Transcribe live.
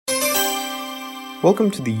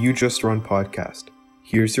Welcome to the You Just Run podcast.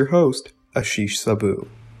 Here's your host, Ashish Sabu.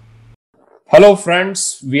 Hello,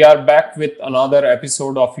 friends. We are back with another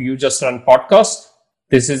episode of You Just Run podcast.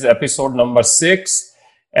 This is episode number 6,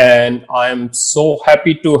 and I am so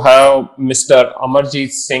happy to have Mr.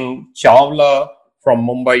 Amarjeet Singh Chawla from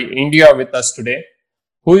Mumbai, India, with us today,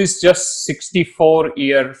 who is just 64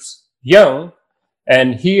 years young,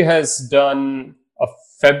 and he has done a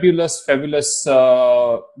fabulous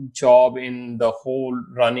job in the whole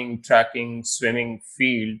running, tracking, swimming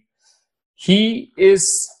field. He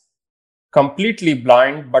is completely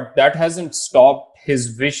blind, but that hasn't stopped his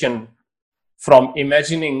vision from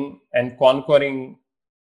imagining and conquering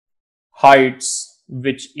heights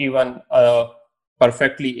which even a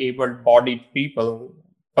perfectly able bodied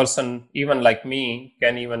person even like me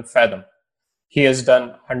can even fathom. He has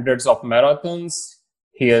done hundreds of marathons.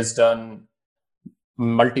 He has done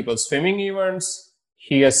multiple swimming events.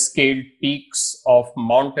 He has scaled peaks of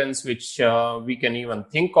mountains which we can even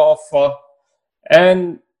think of.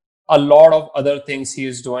 And a lot of other things he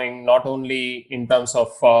is doing, not only in terms of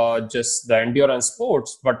just the endurance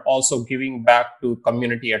sports, but also giving back to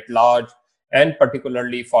community at large, and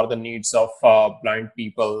particularly for the needs of blind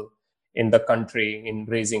people in the country in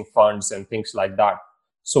raising funds and things like that.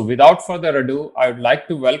 So without further ado, I would like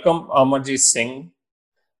to welcome Amarjeet Singh.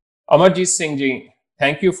 Amarjeet Singh ji,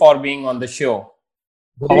 thank you for being on the show.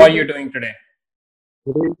 Good How are you evening. doing today?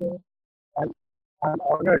 Good evening. I'm, I'm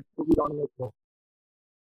honored to be on your show.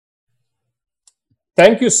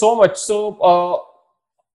 Thank you so much. So,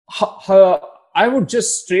 I would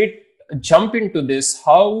just straight jump into this.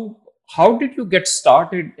 How did you get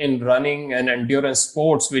started in running and endurance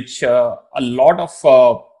sports, which a lot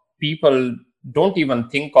of people don't even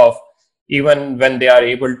think of, even when they are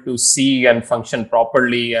able to see and function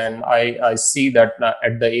properly? And I see that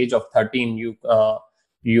at the age of 13,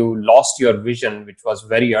 you lost your vision, which was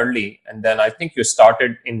very early, and then I think you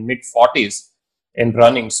started in mid 40s in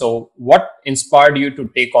running. So, what inspired you to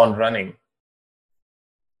take on running?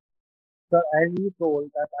 Sir, as you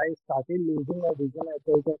told that I started losing my vision at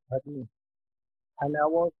the age of 13 and I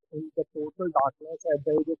was in the total darkness at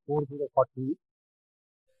the age of 40.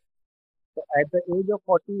 So at the age of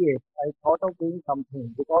 48, I thought of doing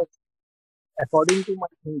something because according to my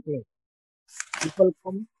thinking, people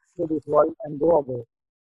come to this world and go away.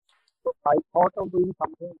 So I thought of doing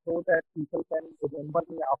something so that people can remember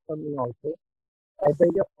me after me also. At the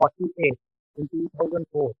age of 48 in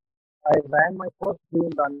 2004, I ran my first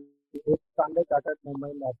dream run, 8th standard at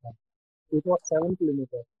Mumbai Marathon. It was 7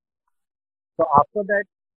 kilometers. So after that,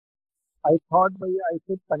 I thought I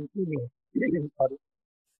should continue. Sorry.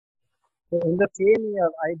 So in the same year,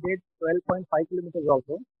 I did 12.5 kilometers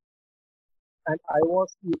also, and I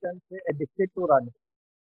was, you can say, addicted to running.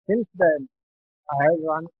 Since then, I have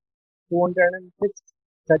run 206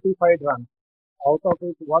 certified runs, out of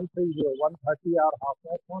which 130, 130 are half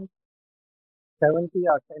marathons, 70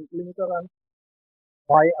 are 10 kilometer runs,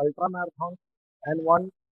 5 ultra marathons, and one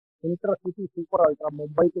intercity super ultra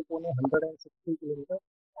Mumbai to Pune 160 kilometers.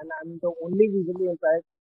 And I'm the only visually impaired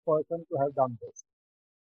person to have done this.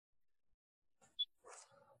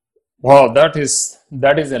 Wow, that is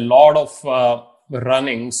a lot of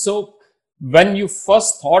running. So, when you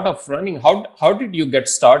first thought of running, how did you get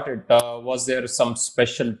started? Was there some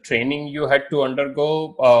special training you had to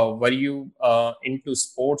undergo? Were you into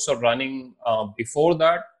sports or running before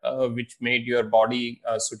that, which made your body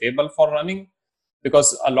suitable for running?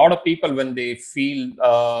 Because a lot of people, when they feel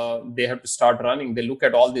they have to start running, they look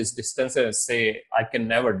at all these distances and say, "I can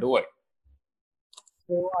never do it."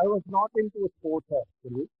 So I was not into sports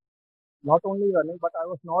actually, not only running, but I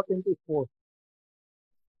was not into sports.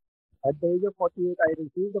 At the age of 48, I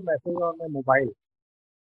received a message on my mobile,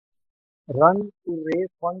 run to raise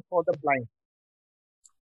funds for the blind.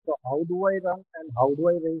 So how do I run and how do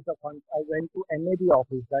I raise the funds? I went to NAB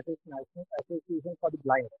office, that is National Association for the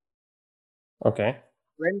Blind. Okay.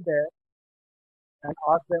 Went there and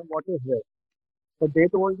asked them what is this. So they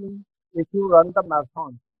told me if you run the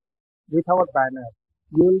marathon with our banner,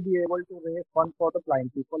 you will be able to raise funds for the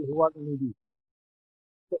blind people who are needy.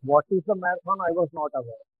 So what is the marathon? I was not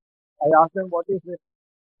aware. I asked them what is this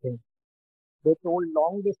thing. They told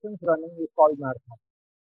long distance running is called marathon.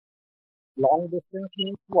 Long distance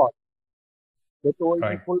means what? They told me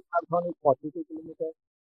Right. full marathon is 42 kilometers.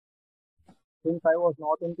 Since I was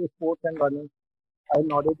not into sports and running, I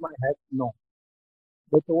nodded my head no.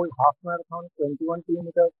 They told half marathon 21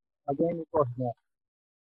 kilometers. Again it was no.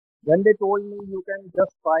 When they told me you can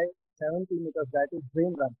just try 7 kilometers, that is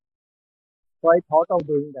dream run. So I thought of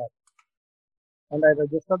doing that and I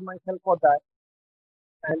registered myself for that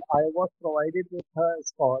and I was provided with a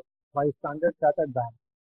score. by Standard Chartered Bank.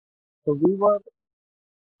 So we were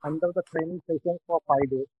under the training session for 5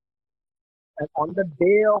 days. And on the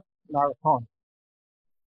day of marathon,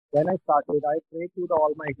 when I started, I prayed to the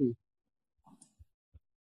Almighty,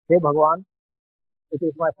 Hey Bhagwan, it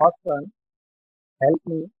is my first run. Help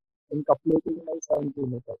me in completing my 70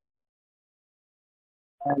 meters.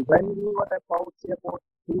 And when we were about, say, about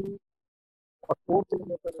 3 or 4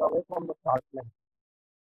 kilometers away from the start line,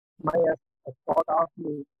 my escort asked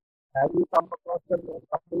me, have you come across the name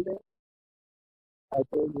Kapil Dev? I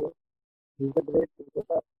told you, he's a great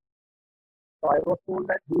cricketer. So I was told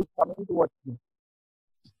that he is coming towards me.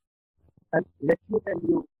 And let me tell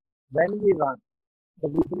you, when we run, the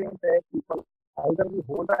visually impaired people, either we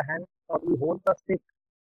hold a hand or we hold the stick.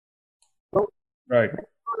 So Right.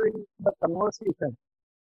 during the conversation,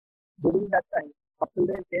 during that time, Kapil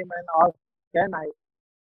Dev came and asked, can I?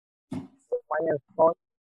 So my escort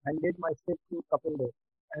handed my stick to Kapil Dev.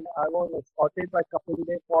 And I was escorted by Kapil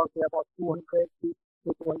Dev for say, about 200 to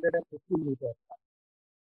 250 meters.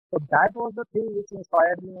 So that was the thing which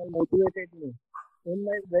inspired me and motivated me. In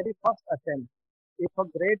my very first attempt, if a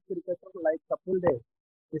great cricketer like Kapil Dev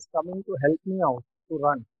is coming to help me out to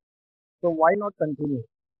run, so why not continue?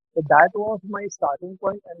 So that was my starting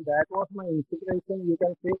point and that was my inspiration, you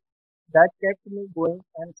can say, that kept me going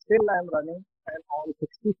and still I am running and on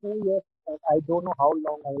 64 years and I don't know how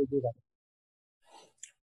long I will be running.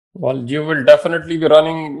 Well, you will definitely be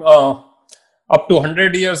running up to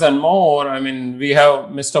 100 years and more. I mean, we have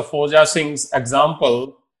Mr. Fauja Singh's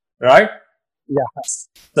example, right? Yeah.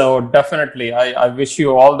 So definitely, I wish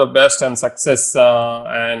you all the best and success,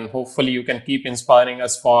 and hopefully you can keep inspiring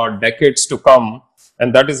us for decades to come.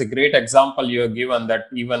 And that is a great example you have given, that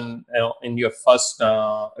even in your first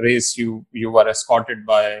race, you were escorted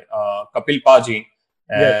by Kapil Paji,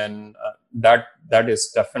 Yes. and that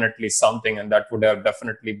is definitely something, and that would have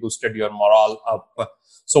definitely boosted your morale up.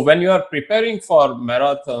 So when you are preparing for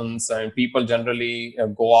marathons, and people generally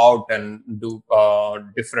go out and do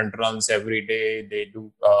different runs every day, they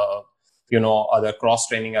do other cross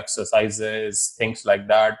training exercises, things like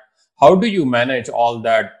that. How do you manage all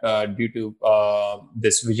that due to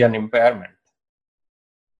this vision impairment?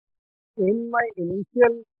 In my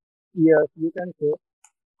initial years, you can say,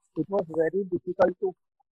 it was very difficult to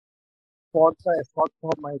spot the escort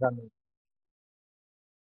for my running.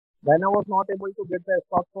 When I was not able to get the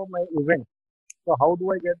escort for my event, so how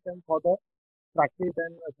do I get them for the practice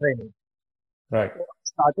and training? Right. So I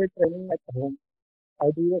started training at home.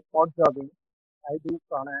 I do a spot jogging. I do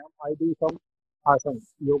pranayam. I do some asana,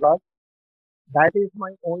 yoga. That is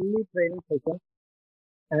my only training session.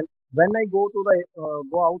 And when I go to the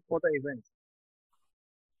go out for the events,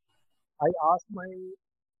 I ask my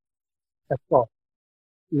escort,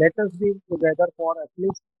 let us be together for at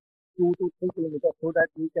least 2 to 3 kilometers so that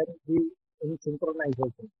we can be in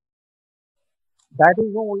synchronization. That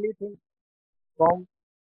is the only thing from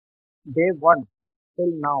day one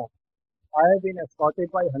till now. I have been escorted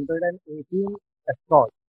by 118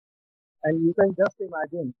 escorts. And you can just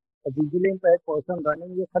imagine a visually impaired person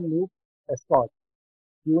running with a new escort.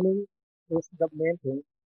 Tuning is the main thing.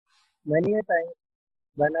 Many a time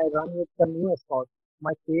when I run with the new escort,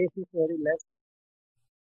 my pace is very less.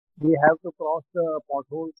 We have to cross the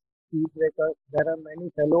potholes, speed breakers. There are many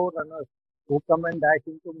fellow runners who come and dash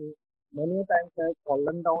into me. Many times I have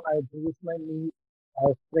fallen down, I have bruised my knee, I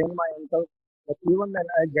have sprained my ankle. But even then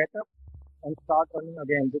I get up and start running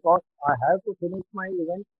again because I have to finish my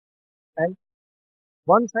event. And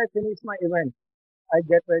once I finish my event, I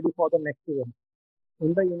get ready for the next event.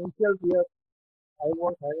 In the initial year, I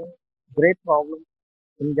was having great problems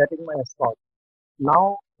in getting my escort.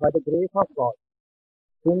 Now, by the grace of God,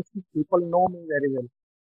 since people know me very well,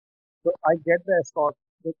 so I get the escort.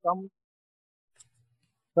 They come,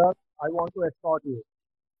 sir, I want to escort you.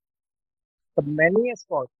 The many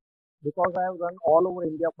escorts, because I have run all over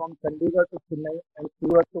India from Chandigarh to Chennai and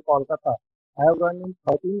Surat to Kolkata. I have run in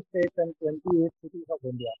 13 states and 28 cities of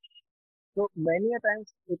India. So many a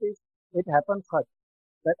times it happens such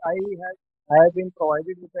that I have been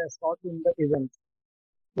provided with the escort in the events.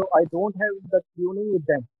 So I don't have the tuning with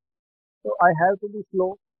them. So I have to be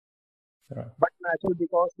slow Right. but natural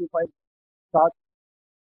because if I start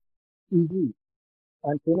easy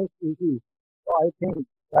and finish easy, so I think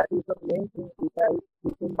that is the main thing which I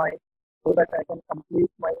keep in mind so that I can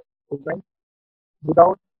complete my event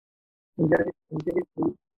without injury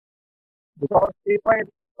free. Because if I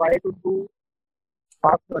try to do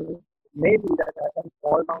fast running, maybe that I can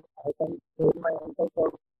fall down, I can sprain my ankle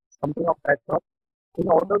or something of that sort. In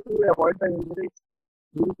order to avoid the injuries,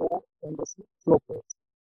 we go in the slow pace.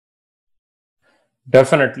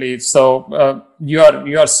 Definitely. So you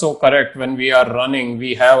are so correct. When we are running,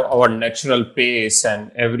 we have our natural pace,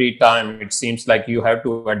 and every time it seems like you have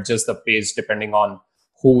to adjust the pace depending on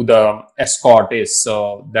who the escort is.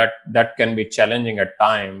 So that can be challenging at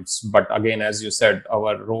times. But again, as you said,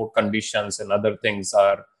 our road conditions and other things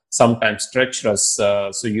are sometimes treacherous.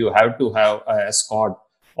 So you have to have an escort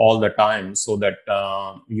all the time so that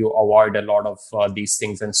you avoid a lot of these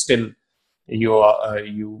things, and still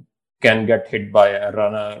you can get hit by a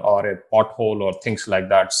runner or a pothole or things like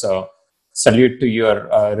that. So salute to your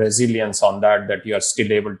resilience on that you are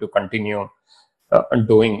still able to continue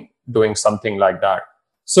doing something like that.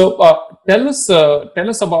 So tell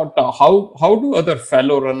us about how do other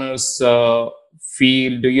fellow runners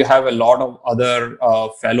feel? Do you have a lot of other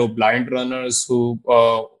fellow blind runners who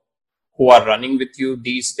are running with you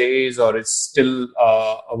these days, or it's still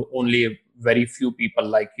only very few people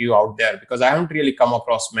like you out there? Because I haven't really come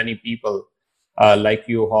across many people like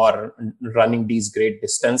you who are running these great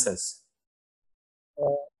distances.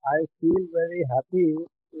 I feel very happy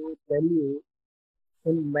to tell you,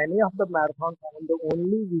 in many of the marathons, I am the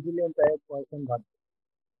only visually impaired person running.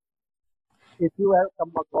 If you have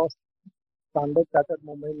come across Standard Chartered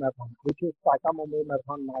Mumbai Marathon, which is Tata Mumbai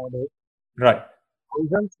Marathon nowadays, Right.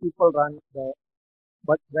 thousands people run there.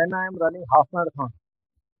 But when I am running half marathon,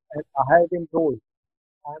 and I have been told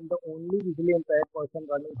I am the only visually impaired person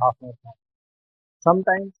running half marathon.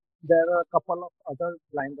 Sometimes there are a couple of other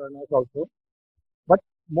blind runners also, but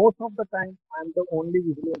most of the time I am the only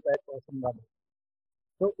visually impaired person running.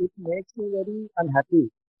 So it makes me very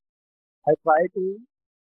unhappy. I try to,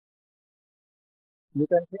 you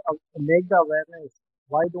can say, make the awareness.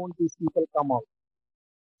 Why don't these people come out?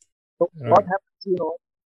 So what Right. happens,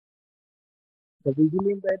 the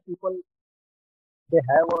visually impaired people, they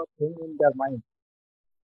have a thing in their mind.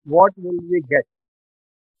 What will we get?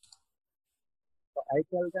 So I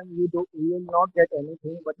tell them, you will not get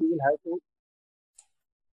anything, but you will have to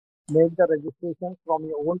make the registration from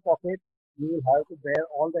your own pocket. You will have to bear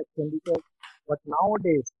all the expenditures. But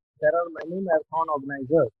nowadays, there are many marathon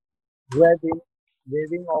organizers who have been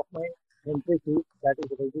waiving off my entry fees, that is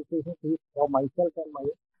registration fees for myself and my.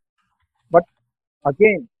 But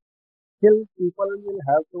again, still people will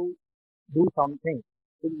have to do something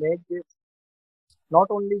to make this not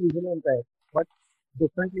only visually impaired, but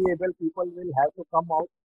differently able people will have to come out.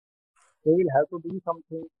 They will have to do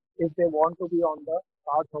something if they want to be on the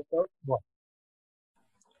start of the work.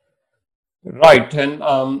 Right,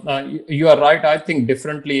 and you are right. I think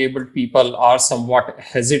differently abled people are somewhat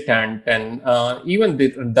hesitant, and even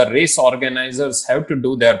the race organizers have to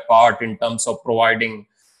do their part in terms of providing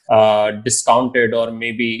discounted or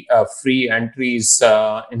maybe free entries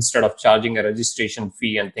instead of charging a registration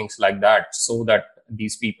fee and things like that, so that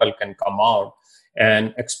these people can come out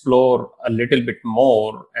and explore a little bit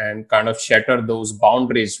more and kind of shatter those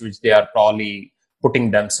boundaries which they are probably putting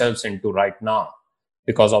themselves into right now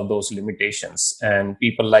because of those limitations. And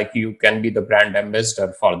people like you can be the brand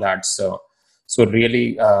ambassador for that. So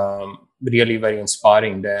really really very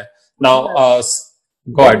inspiring there. Now Yes,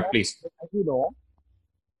 go when, ahead, please. as you know,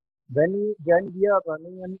 when we are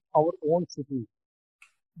running in our own city,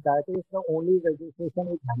 that is the only registration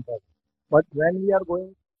is hampered. But when we are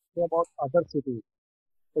going to about other cities,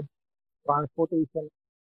 the transportation,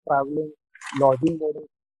 traveling, lodging, boarding,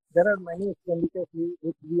 there are many expenditures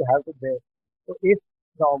which we have to bear. So if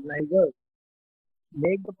the organizers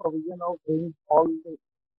make the provision of doing all the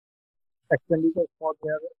expenditures for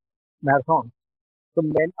their marathon, so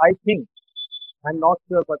I think, I'm not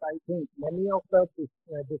sure, but I think many of the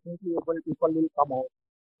differently able people will come out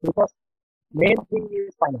because main thing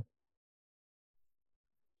is finance.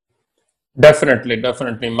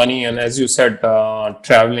 Definitely money, and as you said,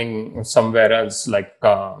 traveling somewhere else, like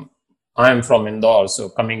I am from Indore, so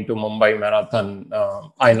coming to Mumbai Marathon,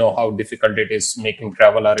 I know how difficult it is making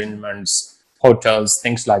travel arrangements, hotels,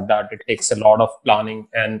 things like that. It takes a lot of planning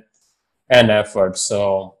and effort.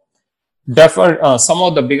 So definitely, some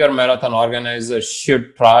of the bigger marathon organizers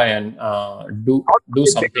should try and Not do only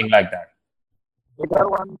bigger, something like that. bigger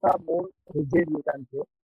ones are more rigid, you can say.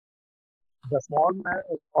 The small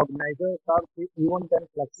organizers are even then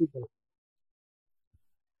flexible.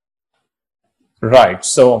 Right.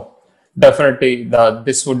 So definitely,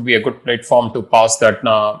 this would be a good platform to pass that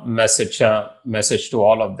message to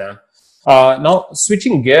all of them. Now,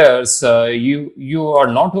 switching gears, you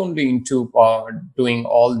are not only into doing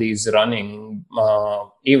all these running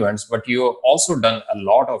events, but you have also done a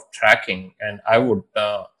lot of tracking, and I would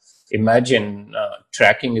imagine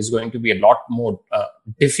tracking is going to be a lot more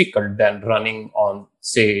difficult than running on,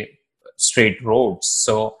 say, straight roads.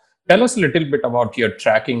 So Tell us a little bit about your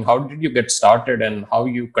tracking. How did you get started and how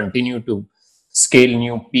you continue to scale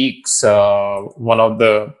new peaks? One of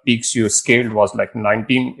the peaks you scaled was like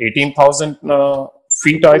 18,000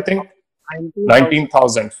 feet, I think.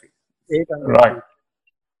 19,000 feet. 19,800 Right. feet.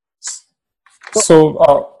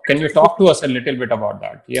 So, can you talk to us a little bit about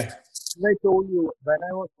that? Yeah. As I told you, when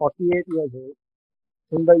I was 48 years old,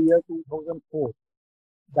 in the year 2004,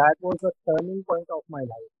 that was the turning point of my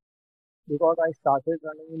life because I started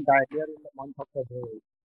running in that year in the month of February.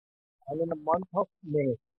 And in the month of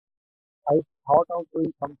May, I thought of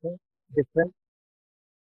doing something different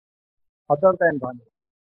other than running.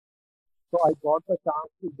 So I got the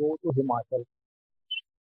chance to go to Himachal.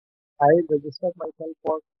 I registered myself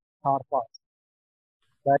for Tharpas,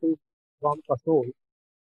 that is from Kasol,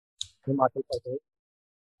 Himachal Pradesh.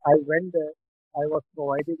 I went there. I was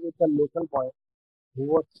provided with a local boy who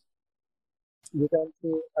was, you can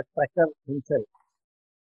say, a trekker himself.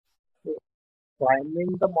 So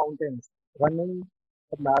climbing the mountains, running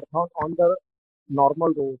a marathon on the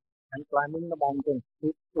normal road and climbing the mountains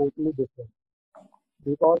is totally different.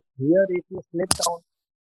 Because here, if you slip down,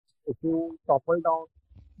 if you topple down,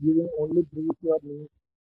 you will only breathe your knees,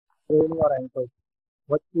 strain your ankles.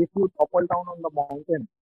 But if you topple down on the mountain,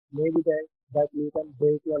 maybe that you can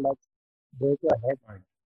break your legs, break your head, Right.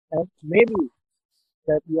 and maybe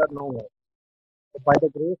that you are nowhere. So by the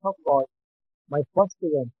grace of God, my first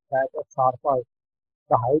event, that was Sarpas,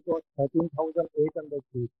 the height was 13,800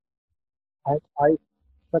 feet, and I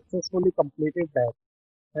successfully completed that.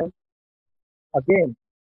 And again,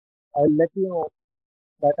 I'll let you know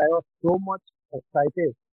that I was so much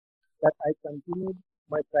excited that I continued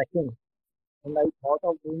my trekking and I thought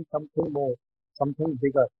of doing something more, something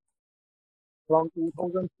bigger. From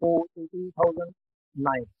 2004 to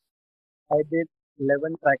 2009, I did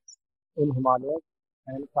 11 treks in Himalayas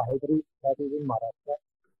and Sahadri, that is in Maharashtra.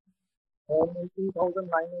 And in 2009,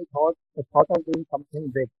 I thought of doing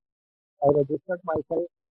something big. I registered myself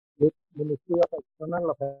with Ministry of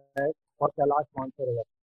External Affairs for Kailash Mansarovar.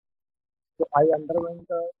 So I underwent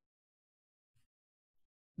a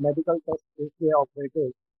medical test which they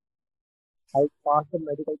operated. I passed the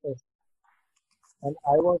medical test and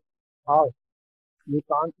I was asked, you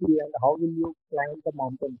can't see and how will you climb the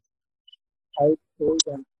mountains? I told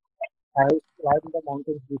them, I have climbed the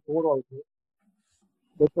mountains before also.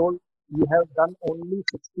 They told, you have done only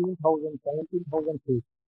 16,000, 17,000 feet.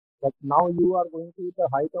 But now you are going to the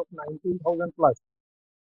height of 19,000 plus.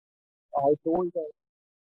 I told them,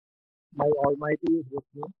 my Almighty is with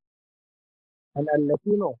me. And I'll let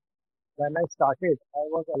you know, when I started, I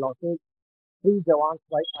was allotted 3 jawans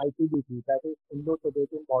by ITBP, that is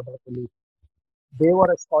Indo-Tibetan Border Police. They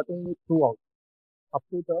were escorting me throughout, up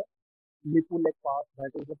to the Lipu Lake Pass,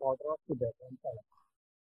 that is the border of Tibet and China.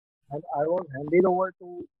 And I was handed over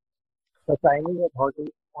to the Chinese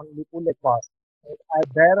authorities on Lipu Lake Pass. And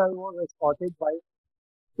there I was escorted by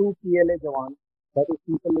 2 PLA jawans, that is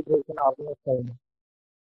People Liberation Army of China.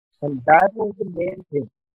 And that was the main thing.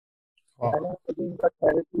 Wow. When I was in the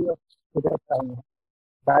territory of Tibet, China,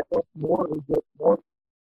 that was more rigid, more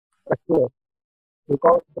secure,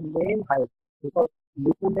 because the main height, because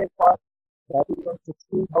Lipu Lake Pass, that is on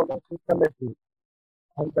 16,600 feet,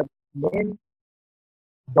 and the main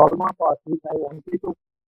Dolma Pass, which I wanted to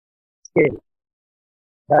scale,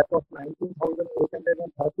 that was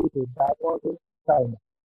 19,830 feet, that was in China.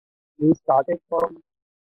 We started from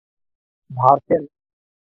Dharken,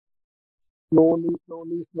 slowly,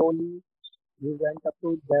 we went up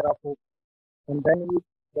to Berapuk, and then we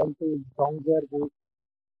went to Dongzer Bush,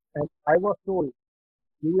 and I was told,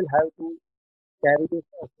 you will have to carry this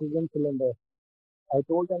oxygen cylinder. I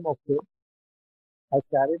told them, okay, I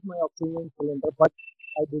carried my oxygen cylinder, but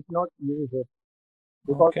I did not use it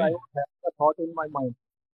because I Okay. was having a thought in my mind.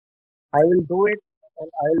 I will do it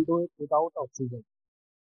and I will do it without oxygen.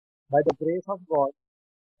 By the grace of God,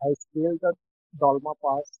 I scaled the Dolma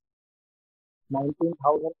Pass,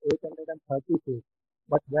 19,830 feet.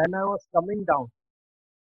 But when I was coming down,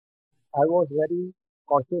 I was very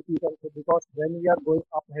cautious, you can say, because when we are going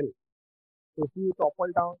uphill, if you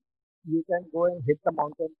topple down, you can go and hit the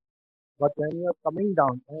mountain. But when you are coming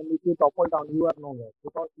down and if you topple down, you are nowhere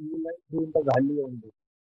because you will be in the valley only.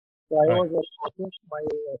 So I Right. was very cautious. My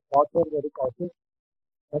thoughts were very cautious.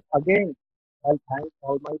 But again, I'll thank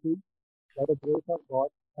Almighty. By the grace of God,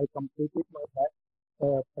 I completed my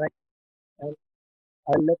trek, and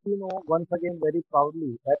I'll let you know once again very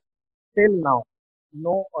proudly that till now,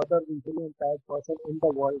 no other visually impaired person in the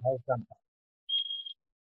world has done that.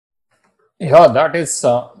 Yeah, that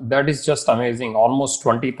is just amazing. Almost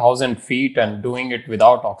 20,000 feet and doing it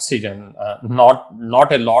without oxygen. Not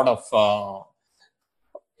a lot of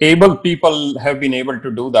able people have been able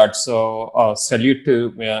to do that. So salute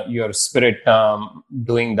to your spirit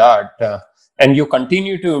doing that. And you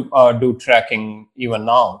continue to do trekking even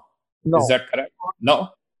now. Is No, that correct? No?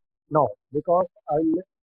 no, because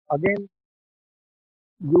again,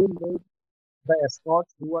 you need the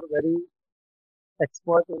escorts who are very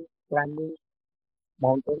expert in climbing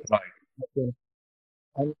mountains. Right. Okay.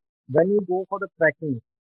 And when you go for the trekking,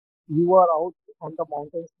 you are out on the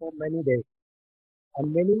mountains for many days.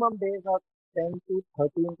 And minimum days are 10 to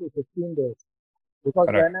 13 to 15 days. Because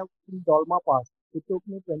Correct. when I was in Dolma Pass, it took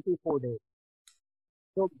me 24 days.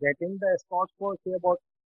 So getting the escorts for say about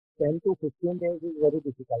 10 to 15 days is very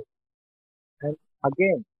difficult. And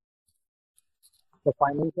again, the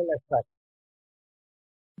financial aspect,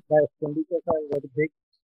 the expenditures are very big.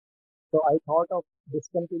 So I thought of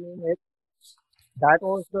discontinuing it. That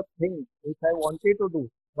was the thing which I wanted to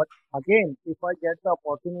do. But again, if I get the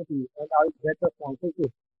opportunity and I get the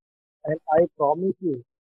sponsorship, and I promise you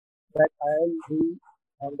that I'll be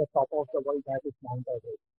on the top of the world, that is Mount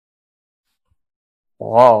Everest.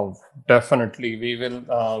 Wow, definitely. We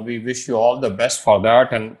will. We wish you all the best for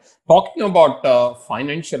that. And talking about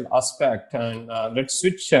financial aspect, and let's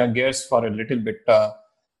switch gears for a little bit.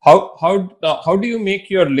 How do you make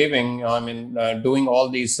your living? I mean, doing all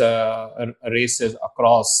these races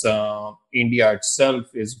across India itself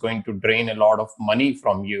is going to drain a lot of money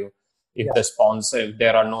from you Yeah. if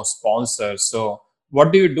there are no sponsors. So,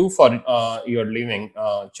 what do you do for your living,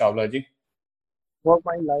 Chawlaji? For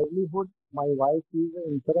my livelihood, my wife is an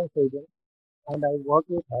insurance agent and I work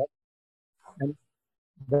with her. And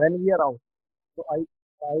when we are out, so I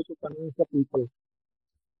try to convince the people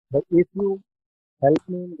that if you help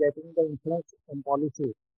me in getting the insurance and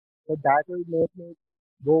policy, so that will make me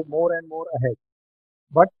go more and more ahead.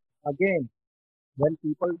 But again, when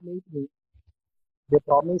people meet me, they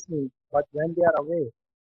promise me, but when they are away,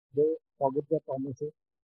 they forget their promises.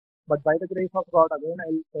 But by the grace of God, again,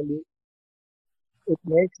 I will tell you, it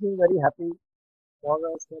makes me very happy. For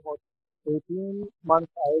us, about 18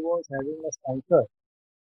 months, I was having a sponsor,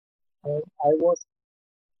 and I was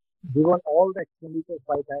given all the expenditures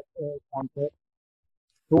by that sponsor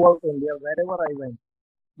throughout India. Wherever I went,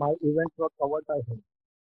 my events were covered by him.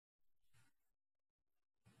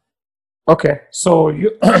 Okay, so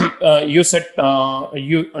you you said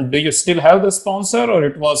you do you still have the sponsor or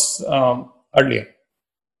it was earlier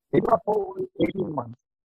It was for 18 months.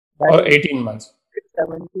 That or is 18 months?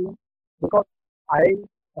 17, because I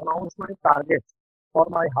announced my targets for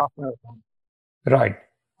my half marathon. Right.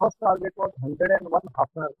 First target was 101 half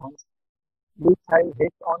marathons, which I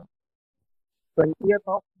hit on 20th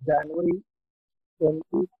of January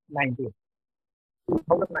 2019.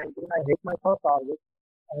 2019, I hit my first target,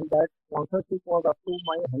 and that sponsorship was up to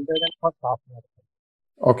my 101st half marathon.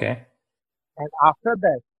 Okay. And after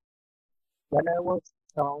that, when I was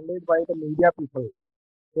surrounded by the media people,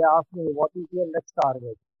 they asked me, what is your next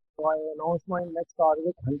target? So I announced my next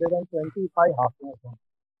target, 125 half marathon.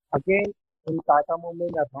 Again, in Tata Mumbai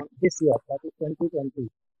Marathon this year, that is 2020,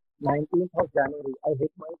 19th of January, I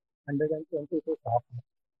hit my 126 half marathon.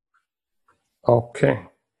 Okay.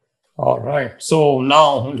 All right. So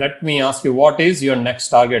now let me ask you, what is your next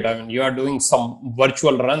target? I mean, you are doing some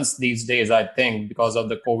virtual runs these days, I think, because of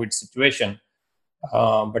the COVID situation.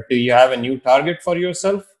 But do you have a new target for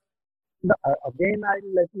yourself? Again,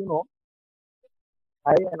 I'll let you know,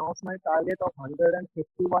 I announced my target of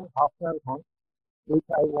 151 half marathon, which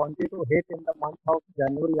I wanted to hit in the month of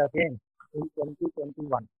January again in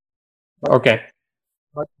 2021. But, Okay.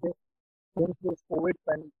 but since this COVID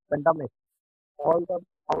pandemic, all the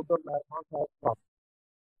outdoor marathons have stopped.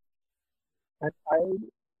 And I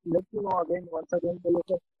let you know again, once again,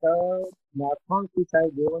 the marathons which I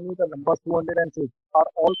given you, the number 206, are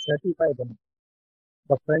all certified runs.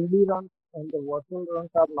 The friendly runs and the virtual runs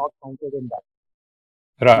are not counted in that.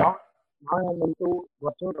 Right. Now I am into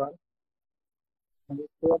virtual runs, and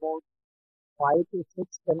it's about 5 to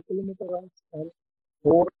 6 10-kilometer runs and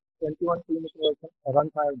 4 21-kilometer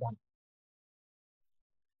runs I have done.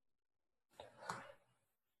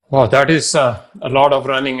 Wow, that is a lot of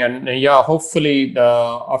running, and yeah, hopefully,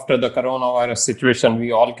 after the coronavirus situation,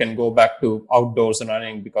 we all can go back to outdoors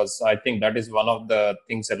running because I think that is one of the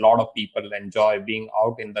things a lot of people enjoy being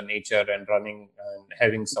out in the nature and running and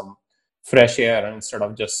having some fresh air instead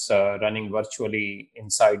of just running virtually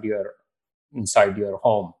inside your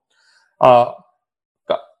home. Uh,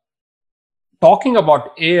 Talking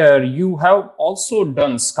about air, you have also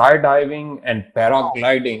done skydiving and Now,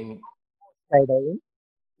 paragliding, skydiving,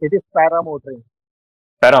 it is paramotoring.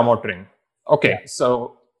 paramotoring. Yeah. Okay,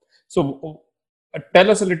 so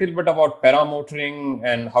tell us a little bit about paramotoring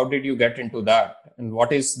and how did you get into that? And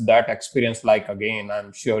what is that experience like? Again,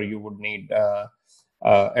 I'm sure you would need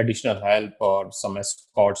additional help or some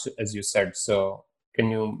escorts, as you said. So, can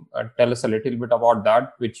you tell us a little bit about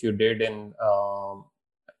that, which you did in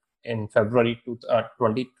February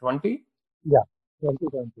 2020? Yeah,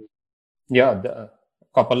 2020, Yeah,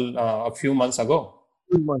 a few months ago.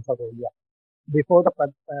 2 months ago. Yeah, before the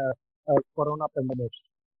corona pandemic.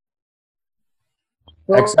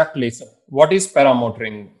 So Exactly. So, what is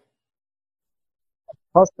paramotoring?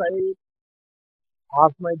 first, I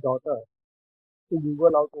asked my daughter to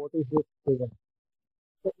Google out what is this event.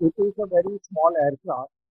 So it is a very small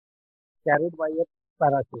aircraft carried by a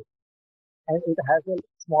parachute, and it has a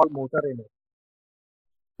small motor in it.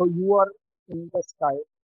 So you are in the sky,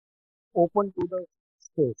 open to the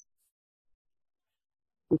space.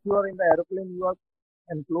 If you are in the aeroplane, you are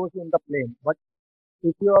enclosed in the plane. But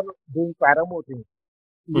if you are doing paramotoring,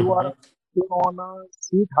 you are Mhm. sitting on a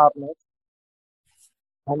seat harness,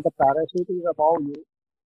 and the parachute is above you,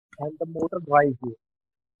 and the motor drives you.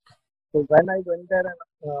 So when I went there and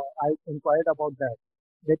I inquired about that,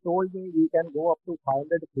 they told me we can go up to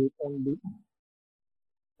 500 feet only.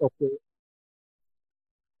 Okay.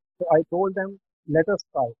 So I told them, let us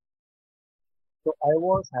try. So I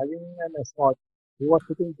was having an escort who was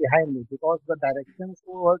sitting behind me because the directions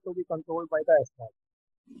were to be controlled by the escort.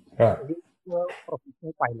 Right. He was a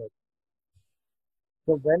professional pilot.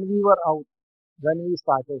 So when we were out, when we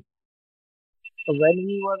started, so when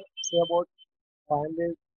we were say about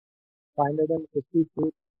 500, 550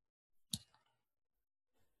 feet,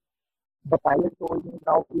 the pilot told me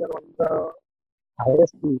now we are on the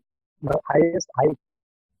highest peak, the highest height.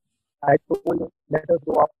 I told him, let us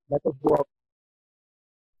go up, let us go up.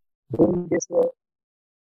 Doing this way,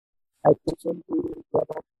 I took him to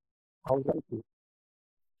about 1,000 feet.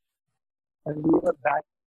 And we were back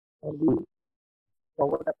and we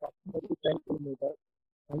covered approximately 10 kilometers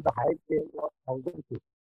and the height there was 1,000 feet.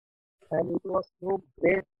 And it was so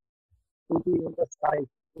great to be in the sky,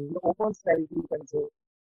 in the open sky, you can say.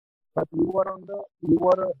 But you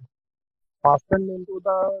were fastened into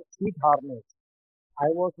the seat harness. I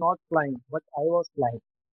was not flying, but I was flying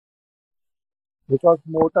because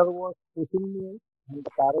motor was pushing me and the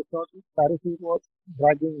parachute was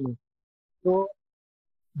dragging me. So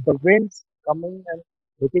the winds coming and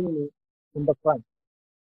hitting me in the front.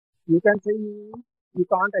 You can say you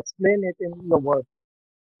can't explain it in the words.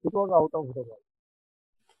 It was out of the world.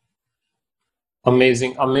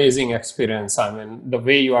 Amazing experience. I mean, the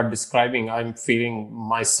way you are describing, I'm feeling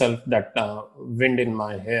myself that wind in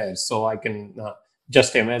my hair. So I can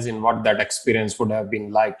just imagine what that experience would have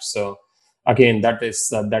been like. So again, that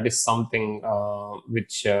is something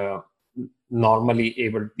which normally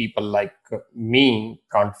able people like me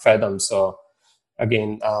can't fathom. So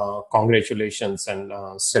again, congratulations and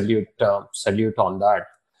salute on that.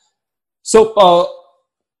 So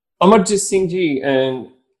Amarjit Singh ji, and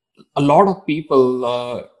a lot of people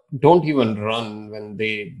don't even run when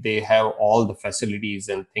they have all the facilities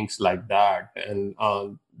and things like that. And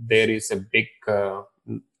there is a big,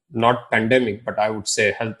 not pandemic, but I would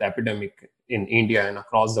say health epidemic in India and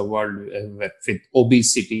across the world with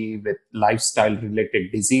obesity, with lifestyle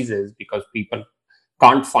related diseases, because people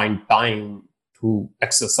can't find time to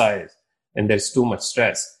exercise and there's too much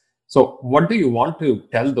stress. So, what do you want to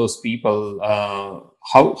tell those people?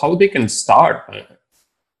 How they can start?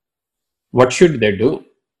 What should they do?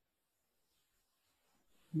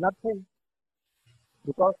 Nothing,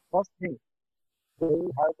 because first thing they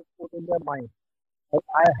will have to put in their mind that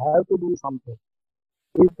I have to do something.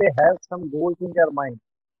 If they have some goals in their mind,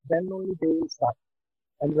 then only they will start.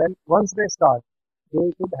 And when once they start, they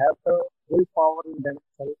should have the willpower in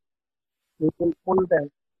themselves, which will pull them,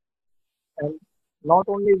 and not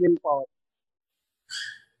only willpower,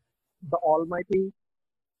 the Almighty,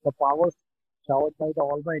 the powers showered by the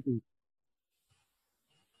Almighty.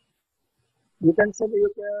 You can say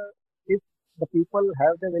that if the people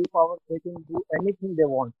have the willpower, they can do anything they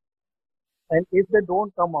want. And if they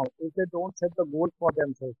don't come out, if they don't set the goal for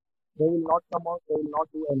themselves, they will not come out, they will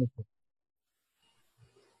not do anything.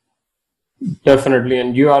 Definitely,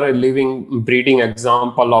 and you are a living, breeding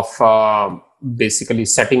example of basically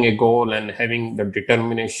setting a goal and having the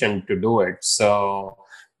determination to do it. So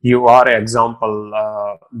you are an example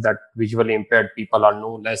that visually impaired people are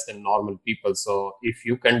no less than normal people. So if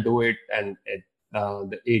you can do it, and at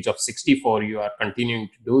the age of 64, you are continuing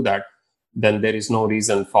to do that, then there is no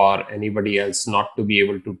reason for anybody else not to be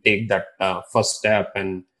able to take that first step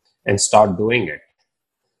and start doing it.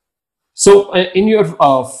 So, in your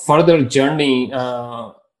further journey,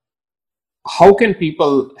 how can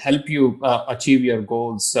people help you achieve your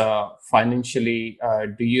goals financially?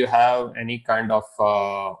 Do you have any kind of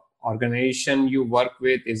organization you work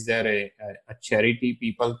with? Is there a charity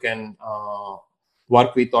people can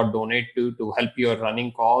work with or donate to help your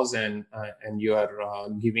running cause and your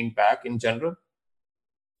giving back in general?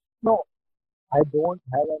 No, I don't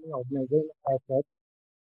have any organization as such,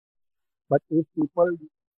 but if people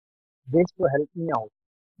wish to help me out,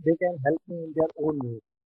 they can help me in their own way.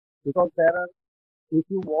 Because there are, if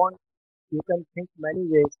you want, you can think many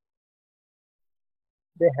ways.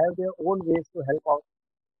 They have their own ways to help out.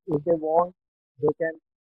 If they want, they can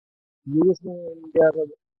use me in their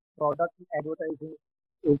product advertising.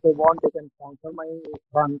 If they want, they can sponsor my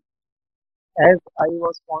run. As I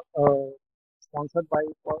was sponsored by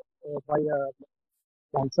a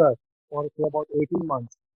sponsor for say about 18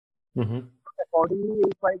 months. Mm-hmm. Accordingly,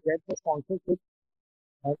 if I get the sponsorship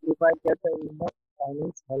and if I get the enough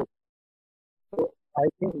finance help, so I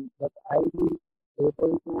think that I will be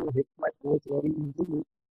able to hit my goals very easily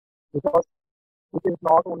because it is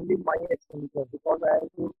not only my expenditure because I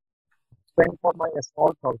have to spend for my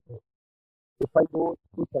escorts also. If I go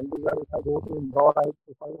to Chandigarh, if I go to Indore,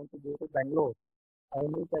 if I want to go to Bangalore, I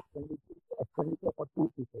need expenditure for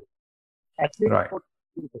two people, at least Right. for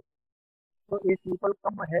two people. So if people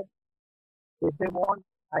come ahead, if they want,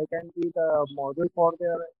 I can be the model for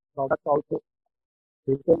their product also.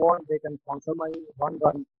 If they want, they can sponsor my one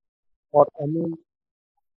run or any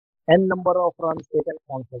n number of runs they can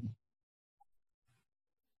sponsor me.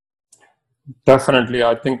 Definitely,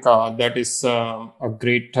 I think that is a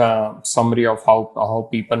great summary of how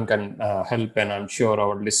people can help, and I'm sure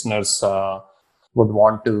our listeners would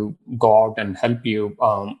want to go out and help you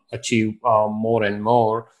achieve more and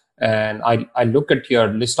more. And I look at your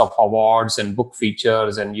list of awards and book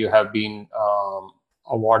features, and you have been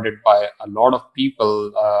awarded by a lot of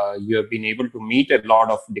people. You have been able to meet a lot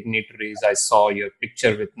of dignitaries. I saw your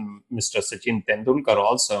picture with Mr. Sachin Tendulkar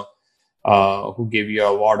also, who gave you an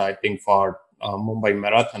award, I think, for Mumbai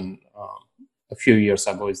Marathon a few years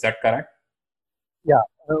ago. Is that correct? Yeah,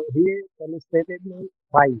 he felicitated me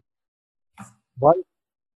twice. Once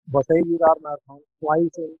Vasai Virar Marathon,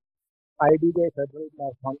 twice in IDJ Federal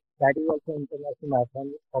Marathon, that is also international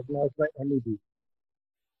marathon organized by MEB.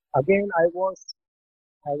 Again, I was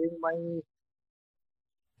having my,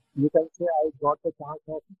 you can say I got the chance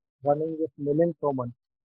of running with Milind Soman,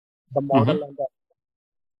 the model,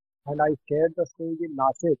 Mm-hmm. and I shared the stage in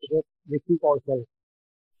Nashik with Vicky Kaushal,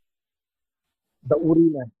 the Uri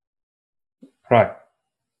man. Right.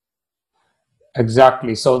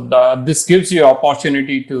 Exactly. So this gives you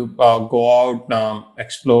opportunity to go out,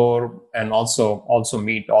 explore, and also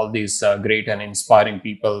meet all these great and inspiring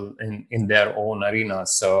people in their own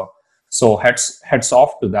arenas. So heads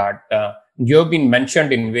off to that. You have been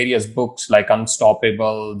mentioned in various books like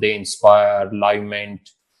Unstoppable, They Inspire, Live Mint,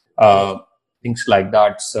 Yes. uh, things like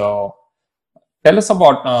that. So tell us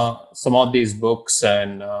about some of these books,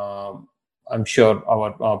 and I'm sure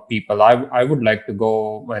our people. I would like to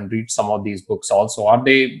go and read some of these books also. Are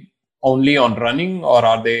they only on running, or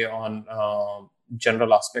are they on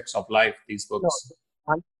general aspects of life? These No, books.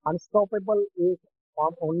 Unstoppable is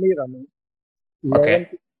on only running. 11 Okay.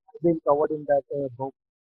 people have been covered in that book,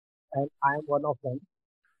 and I am one of them.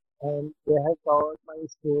 And they have covered my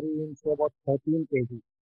story in say about 13 pages.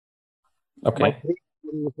 My Okay. brief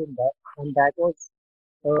story is in that, and that was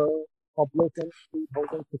uh, published in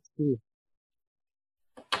 2016.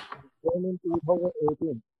 Then in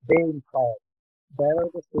 2018, they inspired. There are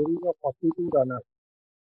the stories of 42 runners,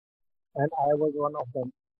 and I was one of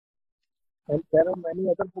them. And there are many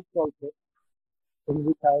other books also in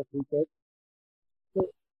which I have featured. So,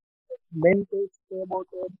 main page say about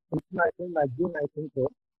international magazine, I think so,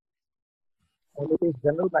 and it is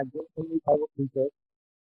general magazine in which I was featured.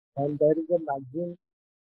 And there is a magazine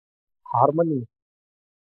Harmony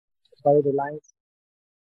by Reliance.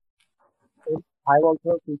 And I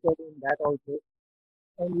also featured in that also.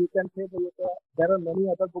 And you can say that there are many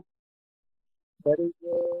other books. There is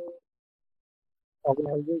a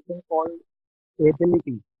organization called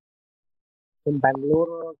Ability in Bangalore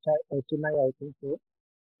or Chennai, I think so.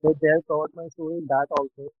 So they have covered my story in that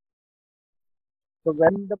also. So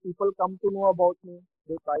when the people come to know about me,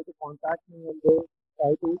 they try to contact me and they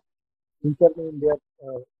try to feature me in their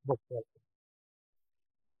books also.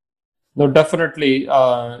 No, definitely.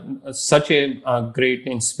 Such a great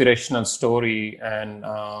inspirational story, and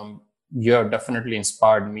you have definitely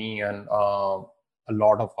inspired me, and a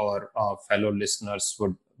lot of our fellow listeners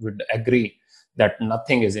would agree that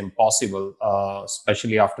nothing is impossible,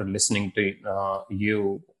 especially after listening to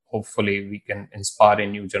you, hopefully we can inspire a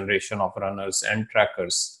new generation of runners and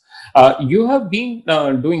trackers. You have been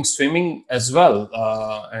doing swimming as well,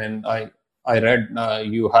 and I read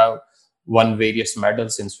you have won various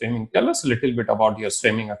medals in swimming. Tell us a little bit about your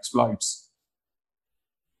swimming exploits.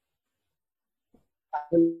 I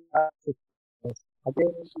will have 6 years.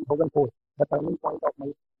 Again in 2004, the turning point of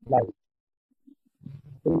my life.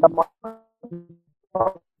 In the month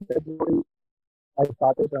of February, I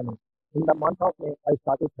started running. In the month of May, I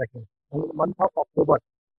started trekking. And in the month of October,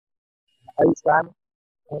 I swam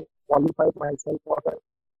and qualified myself for the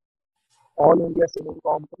All India swimming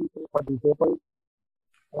competition for disabled,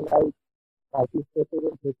 and I participated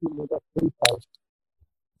in 50 meters freestyle.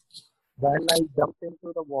 When I jumped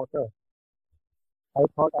into the water, I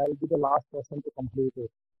thought I'll be the last person to complete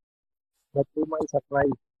it. But to my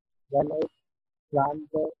surprise, when I swam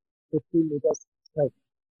the 50 meters stretch,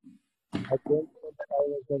 I came to know that I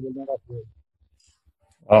was the winner of it.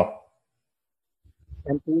 Oh,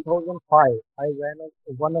 In 2005, I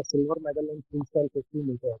won a silver medal in freestyle 50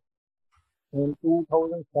 meters. In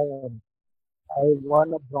 2007, I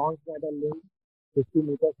won a bronze medal in 50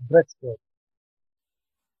 meters breaststroke.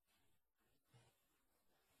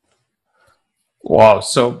 wow!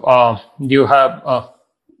 So you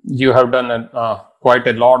have done quite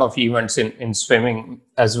a lot of events in swimming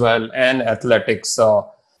as well and athletics.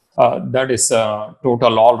 That is a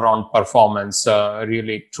total all-round performance,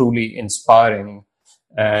 really truly inspiring.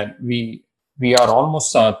 And we are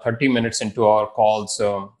almost 30 minutes into our call,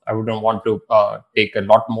 so I wouldn't want to take a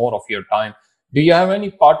lot more of your time. Do you have any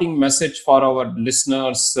parting message for our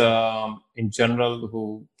listeners in general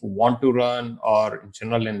who want to run or in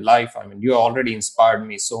general in life? I mean, you already inspired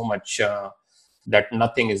me so much that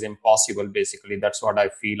nothing is impossible, basically. That's what I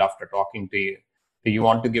feel after talking to you. Do you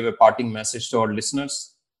want to give a parting message to our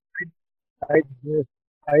listeners? I,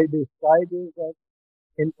 I describe it as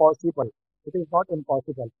impossible. It is not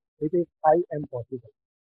impossible. It is I am possible.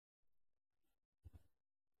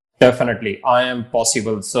 Definitely, I am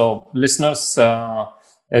possible. So, listeners,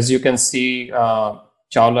 as you can see,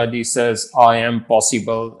 Chawla ji says, I am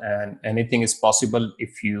possible, and anything is possible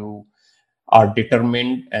if you are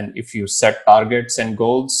determined and if you set targets and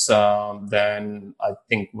goals. Then I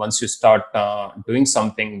think once you start doing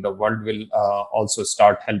something, the world will also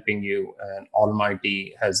start helping you, and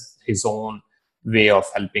Almighty has His own way of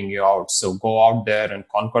helping you out. So, go out there and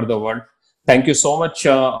conquer the world. Thank you so much,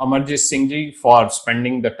 Amarjit Singh ji, for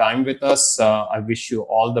spending the time with us. I wish you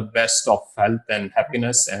all the best of health and Thank you.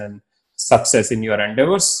 happiness and success in your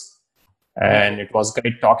endeavors. Thank you. And it was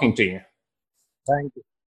great talking to you. Thank you.